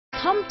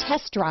Come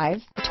test drive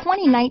the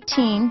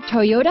 2019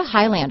 Toyota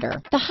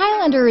Highlander. The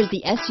Highlander is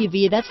the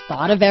SUV that's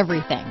thought of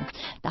everything.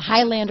 The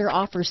Highlander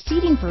offers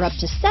seating for up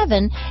to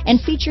 7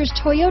 and features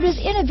Toyota's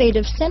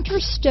innovative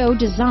center stow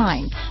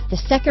design. The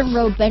second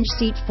row bench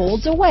seat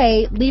folds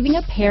away, leaving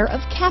a pair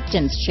of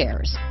captain's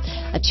chairs.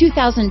 A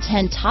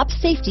 2010 top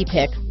safety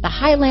pick, the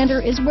Highlander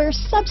is where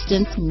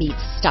substance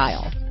meets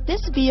style.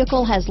 This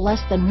vehicle has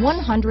less than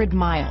 100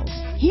 miles.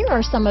 Here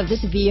are some of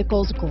this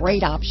vehicle's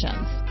great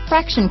options: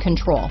 traction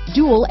control,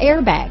 dual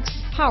airbags,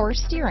 power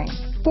steering,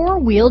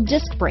 4-wheel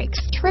disc brakes,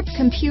 trip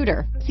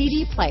computer,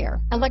 CD player,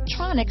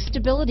 electronic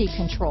stability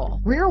control,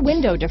 rear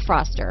window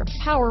defroster,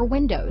 power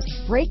windows,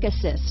 brake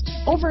assist,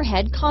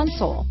 overhead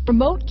console,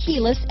 remote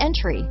keyless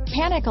entry,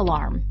 panic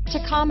alarm,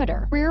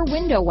 tachometer, rear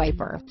window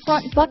wiper,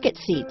 front bucket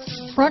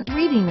seats, front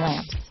reading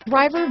lamps,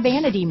 driver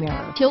vanity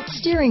mirror, tilt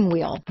steering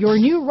wheel. Your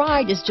new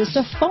ride is just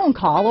a phone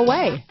call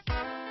away.